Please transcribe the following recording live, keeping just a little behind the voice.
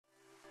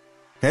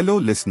Hello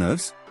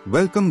listeners,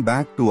 welcome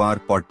back to our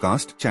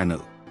podcast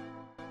channel.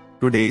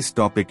 Today's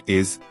topic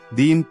is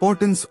the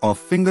importance of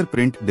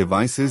fingerprint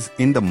devices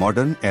in the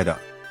modern era.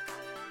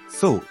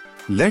 So,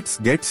 let's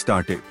get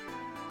started.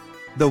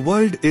 The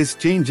world is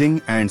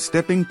changing and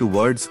stepping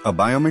towards a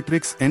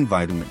biometrics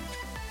environment.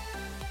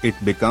 It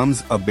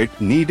becomes a bit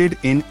needed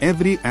in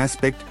every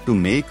aspect to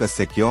make a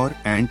secure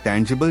and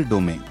tangible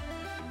domain.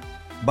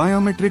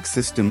 Biometric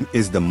system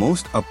is the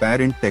most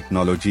apparent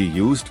technology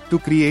used to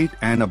create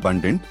an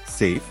abundant,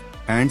 safe,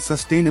 and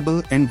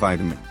sustainable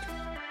environment.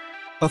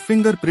 A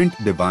fingerprint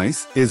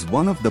device is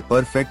one of the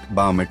perfect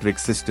biometric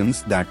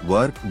systems that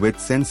work with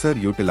sensor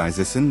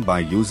utilization by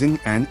using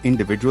an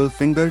individual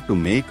finger to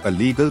make a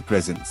legal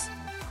presence.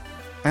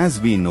 As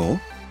we know,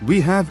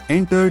 we have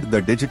entered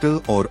the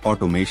digital or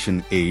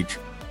automation age,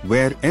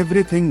 where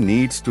everything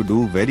needs to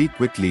do very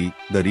quickly.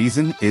 The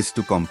reason is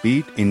to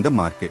compete in the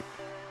market.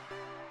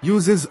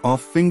 Uses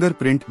of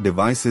fingerprint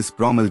devices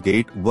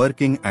promulgate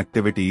working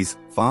activities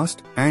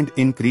fast and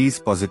increase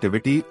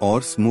positivity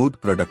or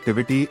smooth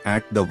productivity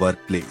at the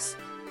workplace.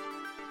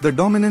 The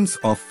dominance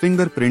of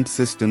fingerprint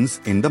systems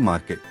in the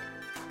market.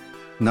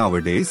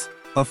 Nowadays,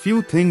 a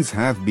few things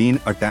have been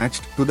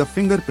attached to the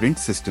fingerprint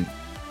system.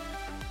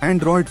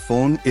 Android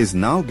phone is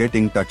now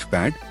getting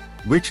touchpad,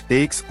 which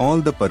takes all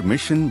the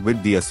permission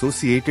with the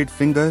associated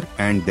finger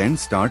and then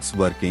starts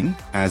working,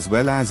 as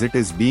well as it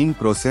is being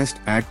processed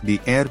at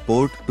the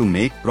airport to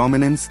make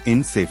prominence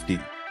in safety.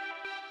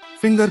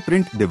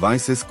 Fingerprint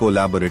devices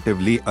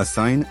collaboratively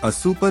assign a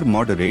super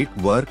moderate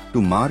work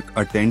to mark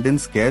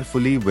attendance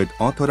carefully with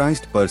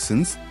authorized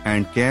persons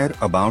and care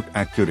about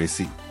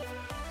accuracy.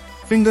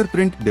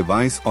 Fingerprint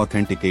device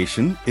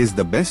authentication is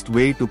the best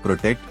way to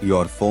protect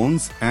your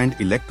phones and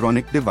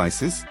electronic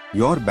devices,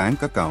 your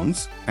bank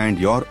accounts, and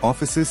your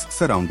office's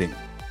surrounding.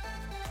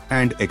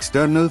 And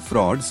external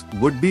frauds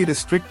would be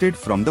restricted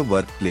from the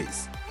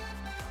workplace.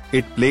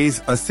 It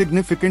plays a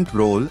significant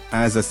role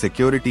as a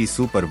security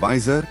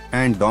supervisor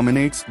and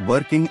dominates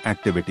working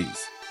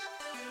activities.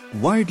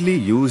 Widely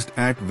used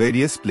at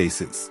various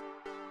places.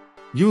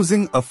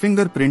 Using a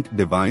fingerprint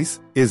device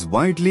is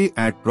widely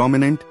at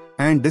prominent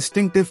and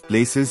distinctive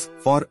places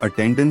for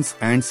attendance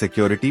and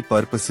security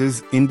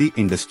purposes in the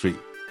industry.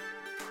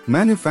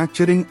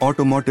 Manufacturing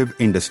automotive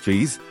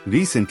industries.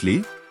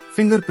 Recently,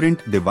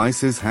 fingerprint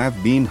devices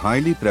have been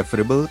highly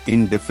preferable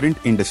in different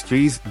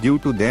industries due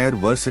to their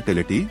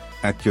versatility,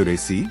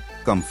 accuracy,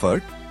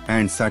 comfort,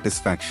 and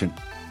satisfaction.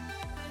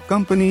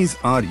 Companies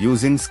are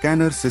using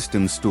scanner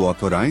systems to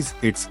authorize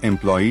its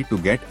employee to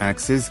get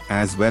access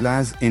as well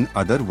as in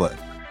other work.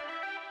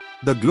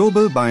 The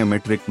global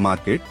biometric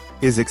market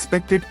is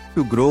expected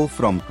to grow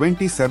from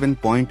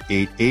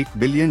 $27.88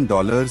 billion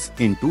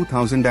in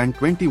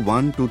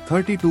 2021 to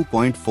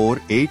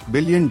 $32.48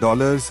 billion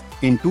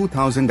in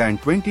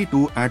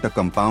 2022 at a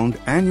compound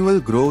annual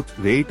growth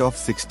rate of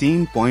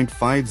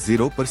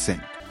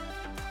 16.50%.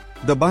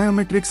 The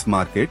biometrics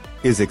market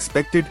is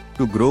expected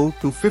to grow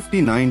to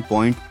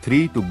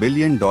 $59.32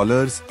 billion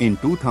in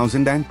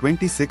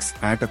 2026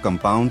 at a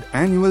compound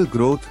annual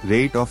growth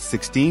rate of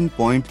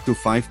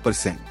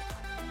 16.25%.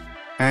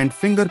 And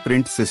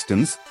fingerprint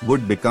systems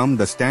would become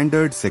the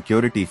standard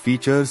security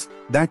features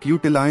that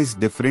utilize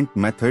different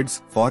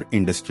methods for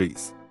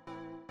industries.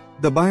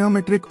 The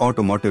biometric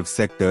automotive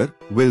sector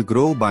will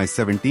grow by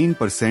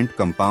 17%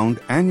 compound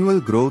annual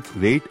growth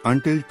rate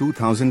until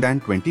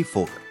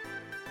 2024.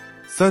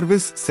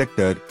 Service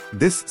sector.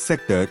 This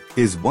sector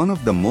is one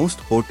of the most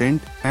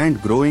potent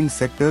and growing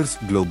sectors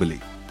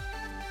globally.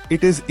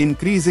 It is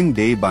increasing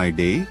day by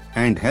day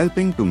and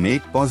helping to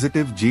make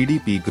positive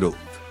GDP growth.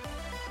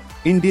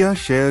 India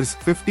shares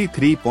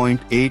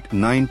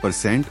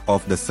 53.89%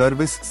 of the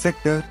service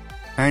sector,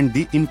 and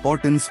the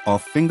importance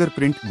of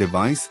fingerprint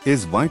device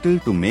is vital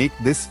to make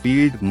this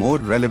field more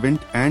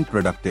relevant and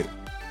productive.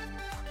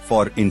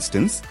 For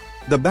instance,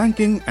 the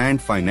banking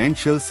and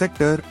financial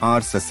sector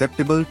are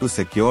susceptible to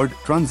secured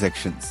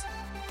transactions.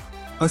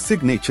 A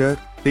signature,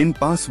 PIN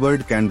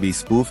password can be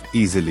spoofed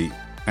easily,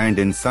 and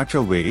in such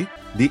a way,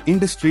 the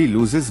industry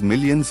loses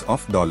millions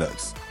of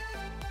dollars.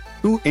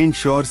 To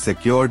ensure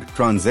secured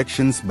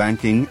transactions,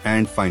 banking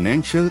and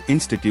financial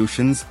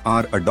institutions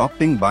are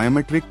adopting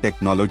biometric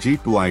technology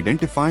to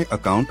identify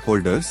account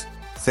holders,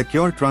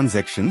 secure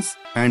transactions,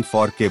 and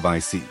for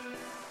KYC.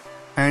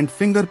 And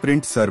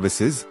fingerprint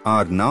services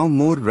are now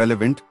more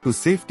relevant to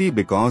safety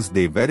because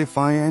they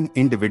verify an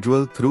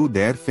individual through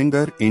their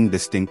finger in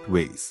distinct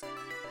ways.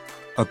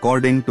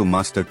 According to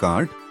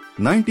MasterCard,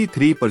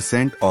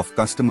 93% of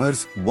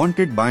customers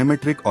wanted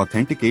biometric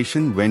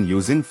authentication when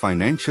using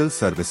financial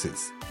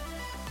services.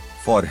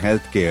 For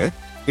healthcare,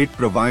 it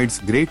provides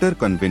greater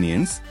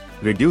convenience,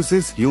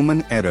 reduces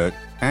human error,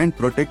 and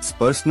protects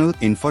personal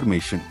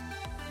information.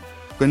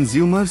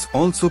 Consumers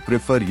also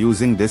prefer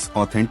using this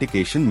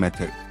authentication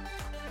method.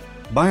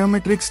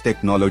 Biometrics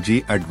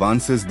technology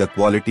advances the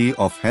quality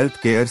of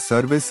healthcare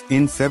service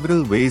in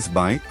several ways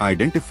by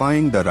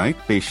identifying the right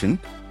patient,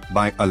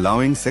 by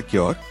allowing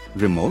secure,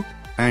 remote,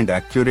 and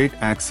accurate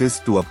access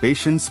to a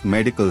patient's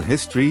medical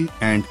history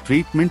and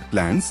treatment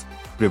plans,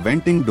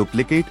 preventing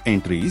duplicate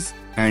entries,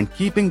 and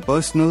keeping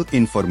personal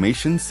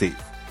information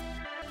safe.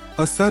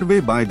 A survey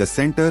by the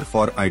Center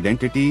for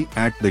Identity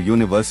at the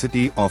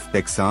University of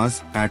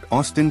Texas at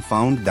Austin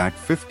found that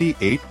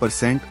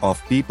 58%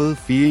 of people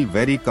feel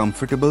very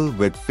comfortable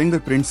with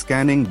fingerprint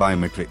scanning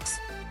biometrics.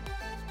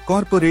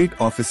 Corporate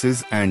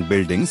offices and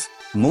buildings,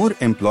 more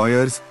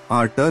employers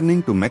are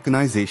turning to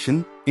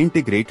mechanization,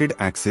 integrated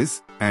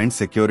access, and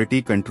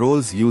security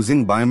controls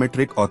using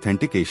biometric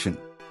authentication.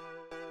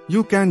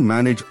 You can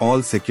manage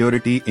all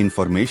security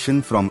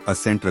information from a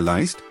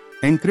centralized,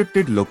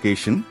 encrypted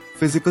location,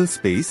 physical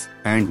space,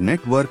 and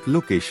network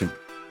location.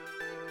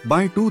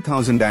 By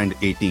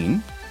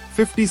 2018,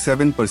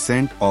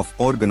 57% of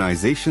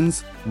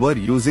organizations were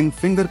using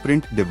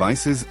fingerprint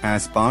devices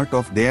as part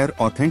of their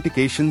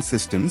authentication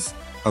systems,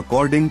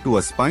 according to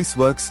a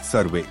Spiceworks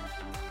survey.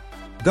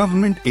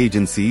 Government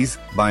agencies,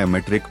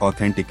 biometric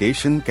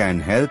authentication can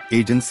help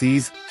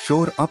agencies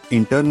shore up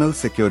internal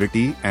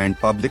security and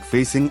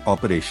public-facing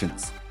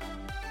operations.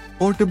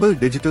 Portable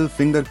digital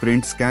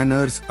fingerprint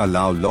scanners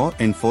allow law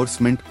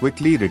enforcement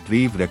quickly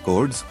retrieve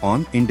records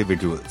on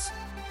individuals.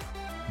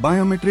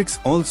 Biometrics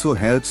also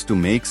helps to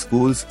make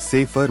schools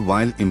safer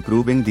while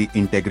improving the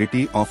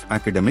integrity of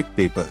academic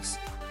papers.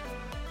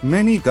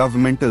 Many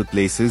governmental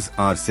places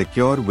are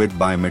secure with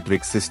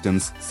biometric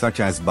systems such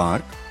as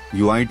BARC,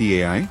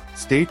 UIDAI,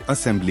 state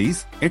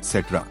assemblies,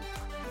 etc.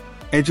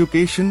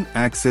 Education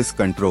access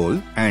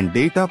control and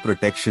data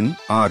protection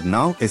are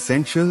now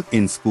essential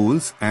in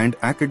schools and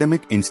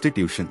academic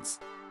institutions.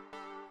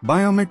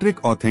 Biometric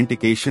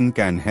authentication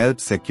can help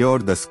secure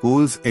the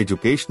school's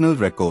educational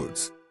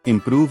records,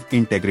 improve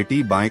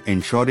integrity by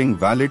ensuring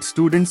valid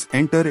students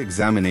enter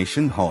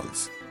examination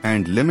halls,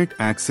 and limit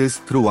access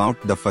throughout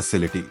the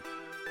facility.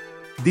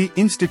 The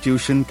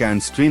institution can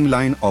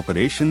streamline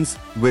operations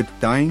with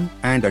time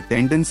and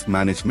attendance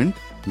management,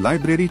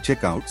 library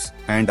checkouts,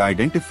 and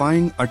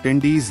identifying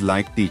attendees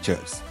like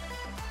teachers.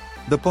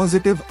 The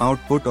positive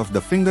output of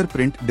the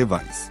fingerprint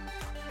device.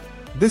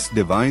 This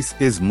device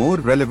is more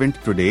relevant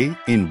today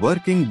in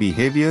working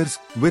behaviors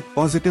with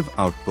positive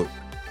output.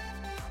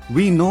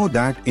 We know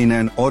that in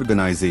an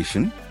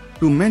organization,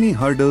 too many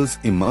hurdles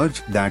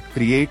emerge that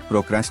create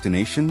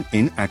procrastination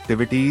in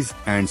activities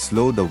and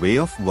slow the way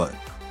of work.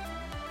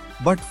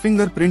 But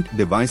fingerprint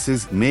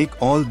devices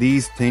make all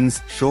these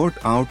things short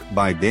out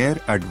by their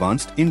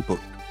advanced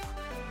input.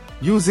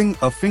 Using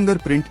a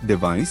fingerprint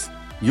device,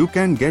 you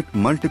can get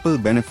multiple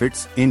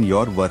benefits in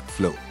your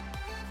workflow.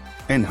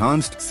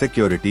 Enhanced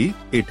security,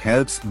 it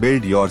helps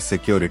build your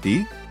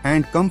security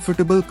and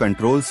comfortable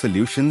control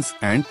solutions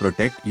and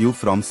protect you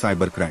from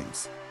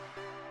cybercrimes.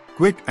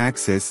 Quick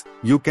access,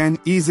 you can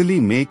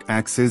easily make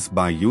access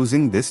by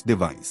using this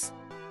device.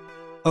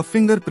 A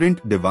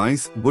fingerprint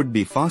device would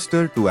be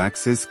faster to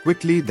access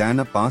quickly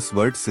than a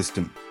password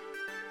system.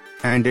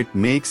 And it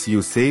makes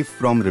you safe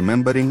from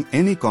remembering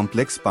any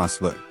complex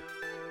password.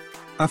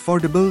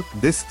 Affordable,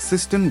 this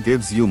system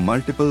gives you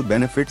multiple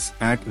benefits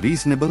at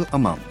reasonable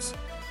amounts.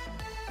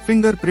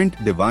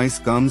 Fingerprint device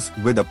comes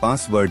with a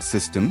password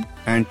system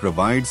and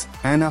provides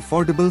an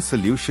affordable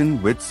solution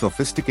with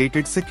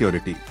sophisticated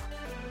security.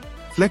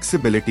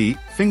 Flexibility,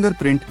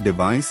 fingerprint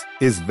device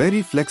is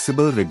very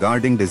flexible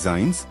regarding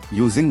designs,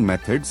 using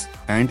methods,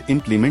 and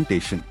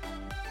implementation.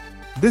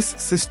 This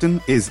system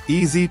is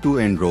easy to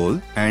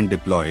enroll and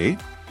deploy,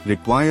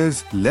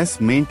 requires less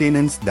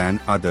maintenance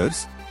than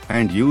others,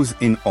 and use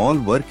in all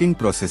working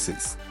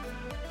processes.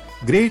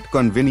 Great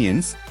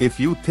convenience. If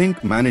you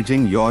think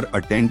managing your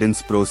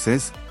attendance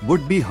process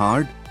would be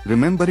hard,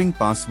 remembering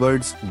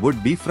passwords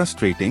would be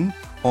frustrating,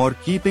 or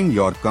keeping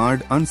your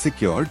card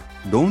unsecured,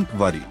 don't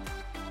worry.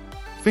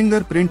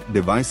 Fingerprint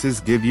devices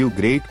give you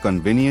great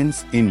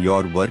convenience in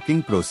your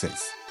working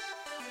process.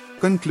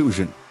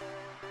 Conclusion.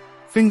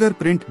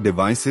 Fingerprint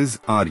devices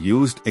are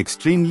used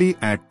extremely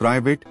at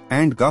private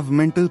and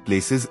governmental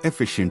places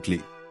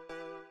efficiently.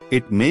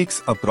 It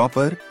makes a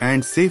proper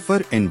and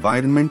safer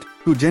environment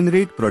to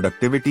generate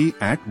productivity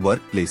at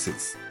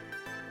workplaces.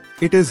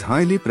 It is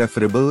highly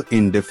preferable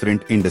in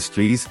different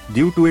industries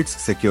due to its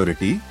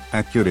security,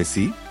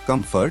 accuracy,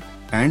 comfort,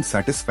 and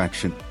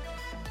satisfaction.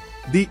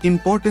 The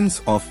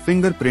importance of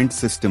fingerprint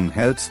system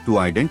helps to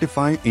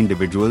identify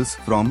individuals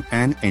from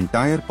an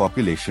entire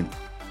population.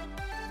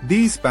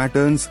 These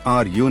patterns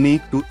are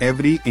unique to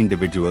every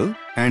individual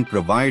and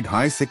provide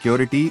high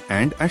security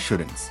and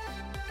assurance.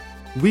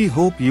 We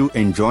hope you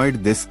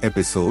enjoyed this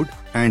episode,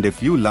 and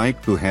if you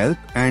like to help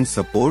and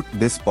support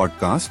this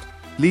podcast,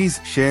 please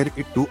share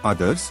it to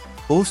others,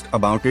 post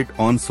about it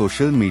on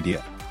social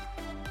media.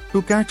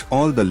 To catch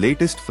all the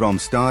latest from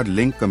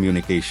Starlink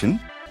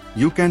Communication,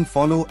 you can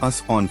follow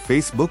us on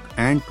Facebook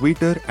and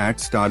Twitter at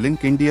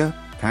Starlink India.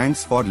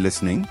 Thanks for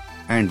listening,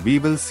 and we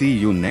will see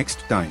you next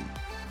time.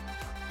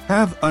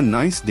 Have a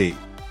nice day.